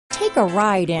Take a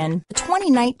ride in the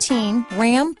 2019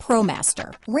 Ram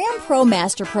ProMaster. Ram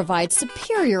ProMaster provides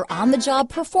superior on-the-job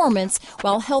performance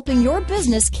while helping your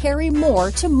business carry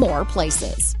more to more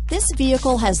places. This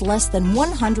vehicle has less than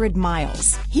 100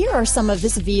 miles. Here are some of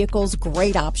this vehicle's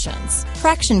great options: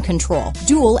 traction control,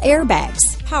 dual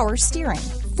airbags, power steering,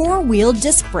 four-wheel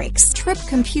disc brakes, trip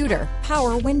computer,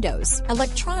 power windows,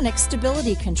 electronic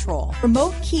stability control,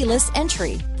 remote keyless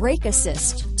entry, brake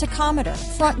assist, tachometer,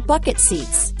 front bucket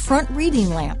seats, front reading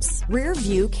lamps, rear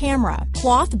view camera,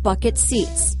 cloth bucket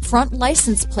seats, front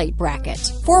license plate bracket,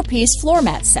 four-piece floor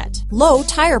mat set, low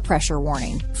tire pressure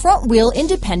warning, front wheel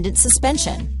independent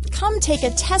suspension. Come take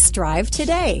a test drive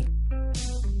today.